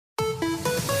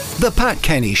The Pat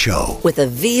Kenny Show with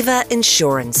Aviva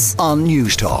Insurance on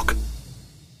News Talk.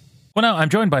 Well, now I'm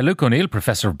joined by Luke O'Neill,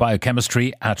 Professor of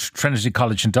Biochemistry at Trinity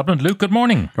College in Dublin. Luke, good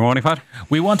morning. Good morning, Pat.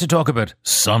 We want to talk about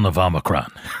Son of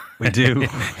Omicron. We do.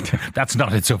 That's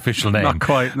not its official name. Not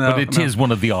quite, no. But it is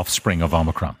one of the offspring of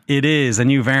Omicron. It is a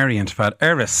new variant, Pat.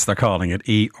 Eris, they're calling it,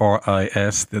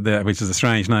 E-R-I-S, which is a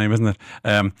strange name, isn't it?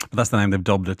 But that's the name they've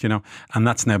dubbed it, you know. And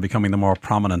that's now becoming the more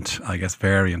prominent, I guess,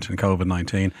 variant in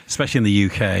COVID-19, especially in the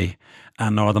UK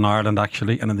and Northern Ireland,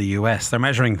 actually, and in the US. They're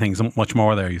measuring things much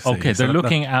more there, you see. Okay, they're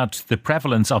looking at the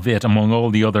prevalence of it among all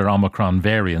the other Omicron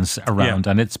variants around,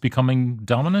 and it's becoming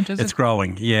dominant, is it? It's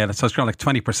growing, yeah. So it's growing like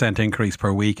 20% increase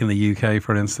per week in the UK,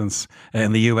 for instance.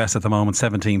 In the US at the moment,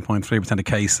 17.3% of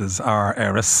cases are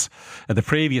Eris. The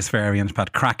previous variant,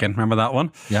 Pat, Kraken, remember that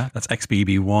one? Yeah. That's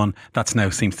XBB1. That's now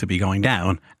seems to be going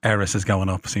down. Eris is going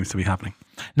up, seems to be happening.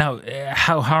 Now,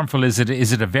 how harmful is it?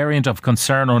 Is it a variant of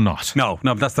concern or not? No,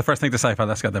 that's the first thing to say, Pat.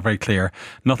 Let's get that very clear.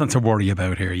 Nothing to worry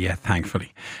about here yet,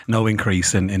 thankfully. No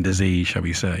increase in disease, shall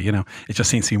we say. You know, it just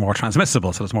seems to be more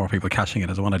transmissible, so there's more people catching it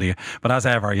as one idea. But as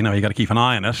ever, you know, you got to keep an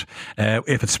eye on it.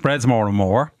 If it spreads more and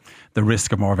more, the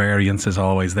risk of more variants is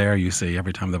always there, you see.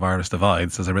 Every time the virus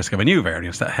divides, there's a risk of a new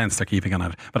variant, hence they're keeping an eye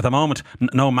on it. But at the moment,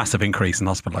 no massive increase in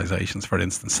hospitalisations, for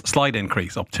instance. Slight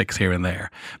increase, upticks here and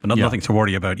there. But nothing to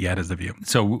worry about yet is the view.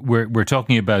 So we're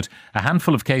talking about a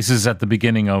handful of cases at the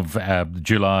beginning of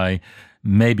July,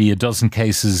 maybe a dozen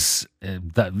cases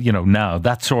now,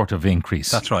 that sort of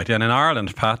increase. That's right. And in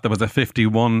Ireland, Pat, there was a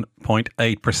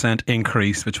 51.8%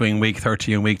 increase between week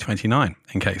 30 and week 29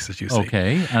 in cases, you see.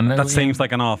 Okay. And that seems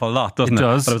like an awful lot, doesn't it? It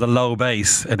does. But it was a low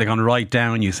base. They've gone right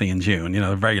down, you see, in June. You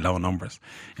know, very low numbers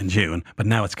in June. But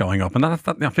now it's going up. And that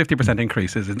 50%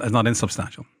 increase is not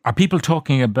insubstantial. Are people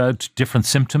talking about different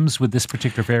symptoms with this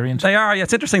particular variant? They are. Yeah,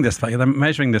 it's interesting this. They're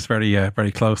measuring this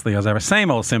very closely as ever.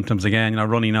 Same old symptoms again, you know,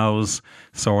 runny nose,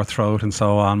 sore throat and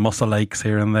so on, muscle aches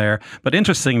here and there. But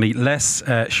interestingly, less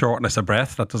shortness of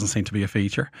breath. That doesn't seem to be a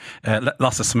feature.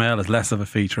 Loss of smell is less of a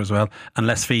feature as well. And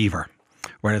less fever.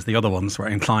 Whereas the other ones were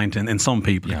inclined in some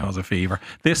people to cause a fever.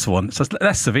 This one, so it's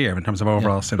less severe in terms of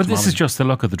overall symptoms. But this is just the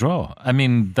luck of the draw. I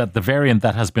mean, that the variant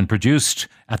that has been produced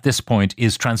at this point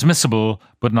is transmissible,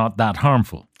 but not that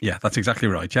harmful. Yeah, that's exactly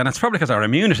right. Yeah, and it's probably because our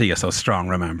immunity is so strong,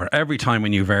 remember. Every time a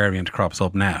new variant crops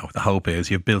up now, the hope is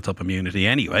you've built up immunity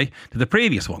anyway to the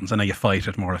previous ones, and now you fight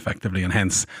it more effectively, and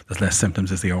hence there's less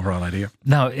symptoms is the overall idea.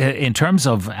 Now, in terms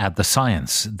of the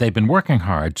science, they've been working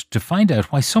hard to find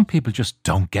out why some people just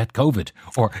don't get COVID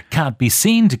or can't be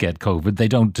seen to get COVID. They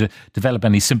don't develop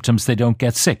any symptoms, they don't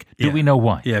get sick. Do we know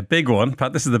why? Yeah, big one.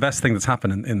 Pat, this is the best thing that's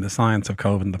happened in the science of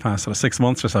COVID in the past sort of 6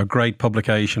 months or so. Great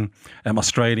publication.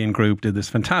 Australian group did this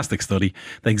fantastic study.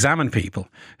 They examined people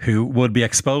who would be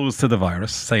exposed to the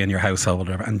virus, say in your household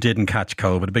or whatever, and didn't catch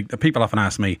COVID. People often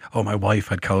ask me, oh, my wife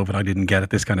had COVID, I didn't get it,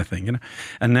 this kind of thing, you know.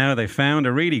 And now they found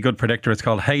a really good predictor. It's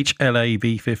called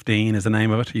HLA-B15 is the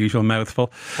name of it, usual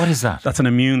mouthful. What is that? That's an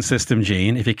immune system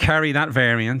gene. If you carry that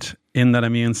variant in that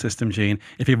immune system gene,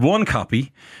 if you have one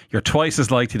copy, you're twice as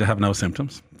likely to have no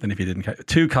symptoms than if you didn't.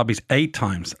 2 copies, 8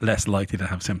 times less likely to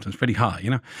have symptoms. Pretty high, you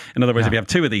know. In other words, if you have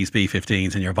 2 of these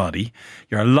B15s in your body,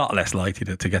 you're a lot less likely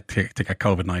to get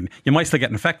COVID-19. You might still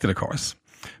get infected, of course,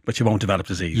 but you won't develop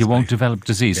disease. You won't develop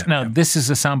disease. Now, this is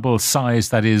a sample size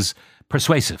that is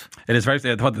persuasive. It is very.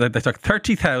 They took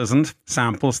 30,000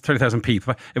 samples, 30,000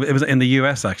 people. It was in the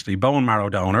US actually. Bone marrow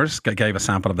donors gave a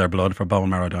sample of their blood for bone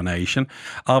marrow donation.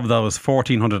 Of those,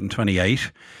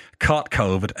 1,428 caught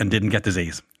COVID and didn't get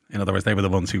disease. In other words, they were the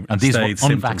ones who and these stayed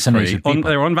were unvaccinated people.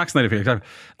 They were unvaccinated people.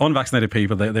 Unvaccinated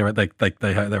people. They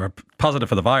were positive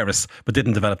for the virus, but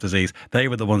didn't develop disease. They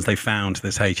were the ones they found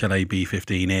this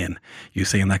HLA-B15 in. You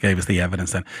see, and that gave us the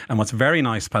evidence then. And what's very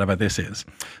nice, Pat, about this is,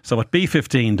 so what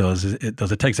B15 does is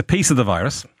it takes a piece of the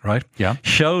virus, right? Yeah.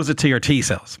 Shows it to your T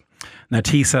cells. Now,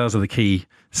 T cells are the key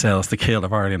cells to kill a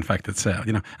virally infected cell,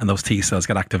 you know, and those T cells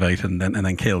get activated and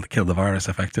then kill the virus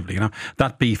effectively, you know.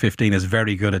 That B15 is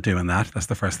very good at doing that. That's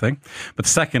the first thing. But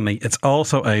secondly, it's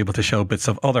also able to show bits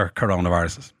of other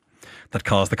coronaviruses that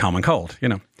cause the common cold, you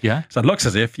know. Yeah. So it looks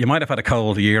as if you might have had a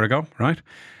cold a year ago, right?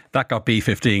 That got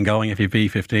B15 going, if you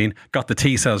B15, got the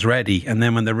T cells ready, and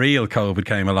then when the real COVID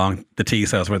came along, the T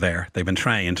cells were there. They've been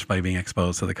trained by being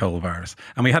exposed to the cold virus.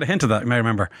 And we had a hint of that, you may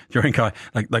remember, during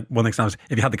like one example,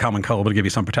 if you had the common cold, would it give you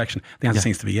some protection? The answer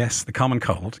seems to be yes. The common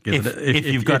cold gives if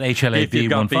you've got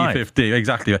HLA-B15.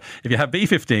 Exactly. If you have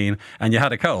B15 and you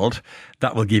had a cold,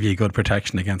 that will give you good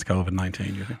protection against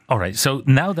COVID-19. You think? All right. So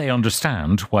now they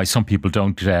understand why some people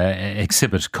don't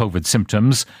exhibit COVID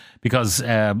symptoms, because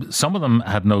some of them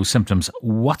had no no symptoms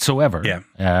whatsoever. Yeah,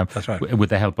 that's right. With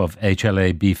the help of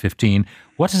HLA-B15.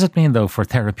 What does it mean, though, for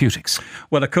therapeutics?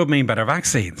 Well, it could mean better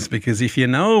vaccines, because if you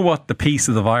know what the piece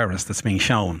of the virus that's being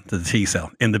shown to the T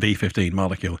cell in the B15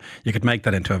 molecule, you could make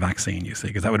that into a vaccine, you see,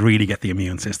 because that would really get the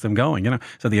immune system going, you know.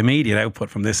 So the immediate output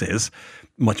from this is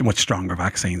much, much stronger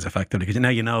vaccines, effectively, because now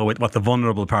you know what the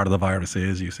vulnerable part of the virus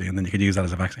is, you see, and then you could use that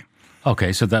as a vaccine.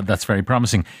 Okay, so that's very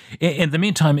promising. In the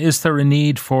meantime, is there a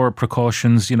need for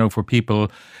precautions, you know, for people?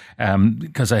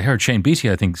 Because I heard Shane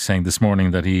Beattie, I think, saying this morning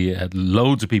that he had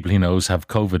loads of people he knows have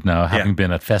COVID now, having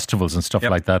been at festivals and stuff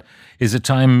like that. Is it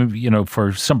time, you know,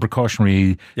 for some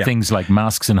precautionary things like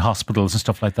masks in hospitals and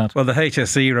stuff like that? Well, the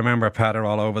HSE, remember, Pat, are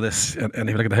all over this. And if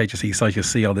you look at the HSE site, you'll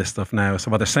see all this stuff now. So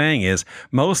what they're saying is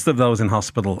most of those in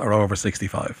hospital are over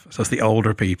 65. So it's the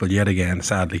older people, yet again,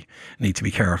 sadly, need to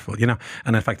be careful, you know.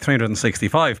 And in fact,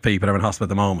 365 people are in hospital at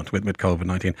the moment with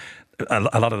COVID-19.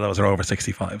 A lot of those are over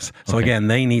 65s. So again,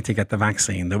 they need to get the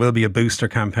vaccine. There will be a booster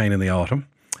campaign in the autumn,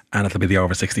 and it'll be the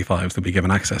over 65s that'll be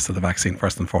given access to the vaccine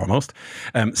first and foremost.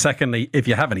 Secondly, if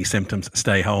you have any symptoms,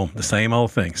 stay home. The same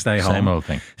old thing. Stay home. Same old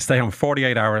thing. Stay home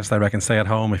 48 hours, I reckon. Stay at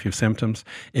home if you have symptoms.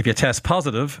 If you test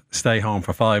positive, stay home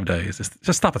for 5 days.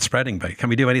 Just stop it spreading, babe. Can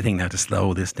we do anything now to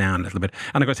slow this down a little bit?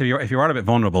 And of course, if you are a bit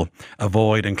vulnerable,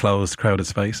 avoid enclosed, crowded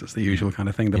spaces, the usual kind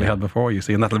of thing that we had before, you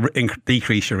see, and that'll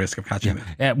decrease your risk of catching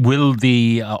it. Will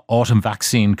the autumn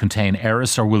vaccine contain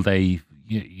Eris, or will they,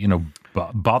 you know,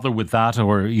 bother with that,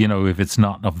 or, you know, if it's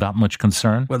not of that much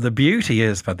concern? Well, the beauty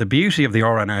is, Pat, the beauty of the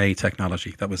RNA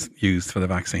technology that was used for the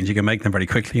vaccines, you can make them very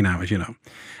quickly now, as you know.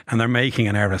 And they're making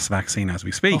an Eris vaccine as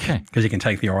we speak, because you can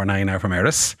take the RNA now from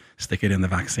Eris, stick it in the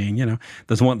vaccine, you know.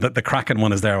 There's one, the Kraken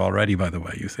one is there already, by the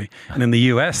way, you see. And in the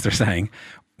US, they're saying,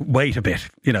 wait a bit,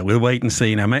 you know, we'll wait and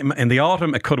see. Now, in the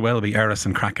autumn, it could well be Eris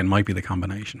and Kraken might be the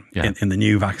combination in the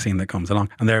new vaccine that comes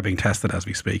along. And they're being tested as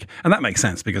we speak. And that makes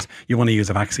sense, because you want to use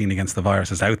a vaccine against the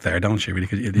viruses out there, don't you?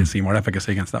 Because you see more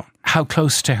efficacy against that one. How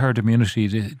close to herd immunity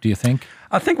do you think?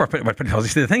 I think we're pretty close. You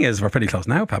see, the thing is, we're pretty close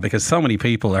now, Pat, because so many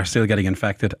people are still getting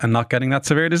infected and not getting that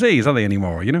severe disease, are they,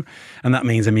 anymore, you know? And that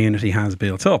means immunity has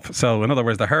built up. So, in other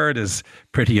words, the herd is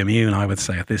pretty immune, I would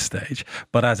say, at this stage.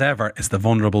 But as ever, it's the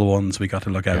vulnerable ones we got to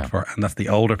look out for, and that's the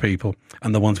older people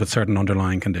and the ones with certain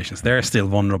underlying conditions. They're still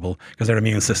vulnerable because their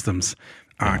immune systems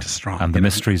aren't as strong. And the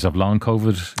mysteries of long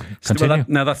COVID continue?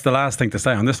 Well, that's the last thing to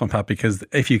say on this one, Pat, because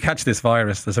if you catch this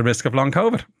virus, there's a risk of long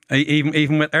COVID,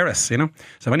 even with Eris, you know.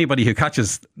 So anybody who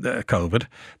catches COVID,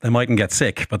 they mightn't get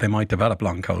sick, but they might develop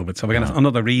long COVID. So again, it's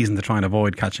another reason to try and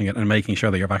avoid catching it and making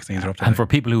sure that your vaccines are up to date. And for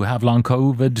people who have long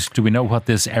COVID, do we know what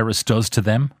this Eris does to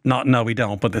them? No, we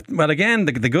don't. But again,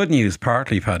 the good news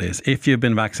partly, Pat, is if you've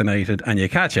been vaccinated and you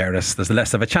catch Eris, there's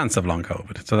less of a chance of long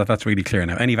COVID. So that's really clear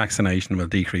now. Any vaccination will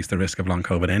decrease the risk of long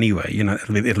COVID anyway. You know,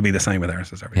 it'll be the same with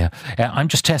Eris as everything. I'm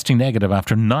just testing negative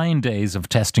after 9 days of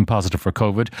testing positive for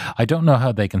COVID. I don't know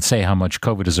how they can say how much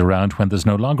COVID is around when there's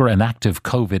no longer an active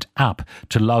COVID app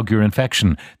to log your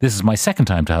infection. This is my second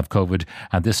time to have COVID,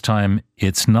 and this time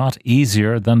it's not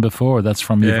easier than before. That's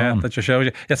from Yvonne. Yeah, that just shows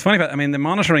you. It's funny, but I mean, the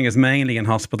monitoring is mainly in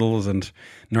hospitals and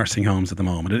nursing homes at the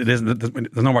moment. It isn't.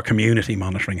 There's no more community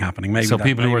monitoring happening. Maybe so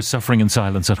people who are suffering in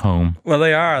silence at home. Well,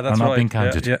 they are. That's not right. being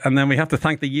counted. Yeah. And then we have to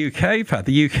thank the UK, Pat.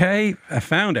 The UK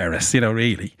found Eris, you know,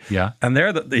 really. Yeah. And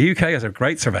the UK has a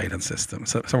great surveillance system.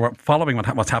 So we're following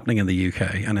what's happening in the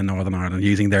UK and in Northern Ireland,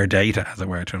 using their data, as it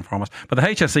were, to inform us. But the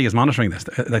HSE is monitoring this.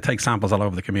 They take samples all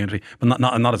over the community, but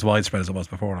not as widespread as it was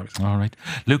before, obviously. All right.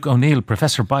 Luke O'Neill,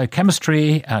 Professor of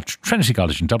Biochemistry at Trinity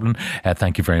College in Dublin.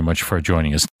 Thank you very much for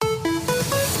joining us.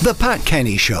 The Pat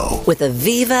Kenny Show with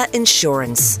Aviva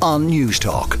Insurance on News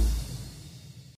Talk.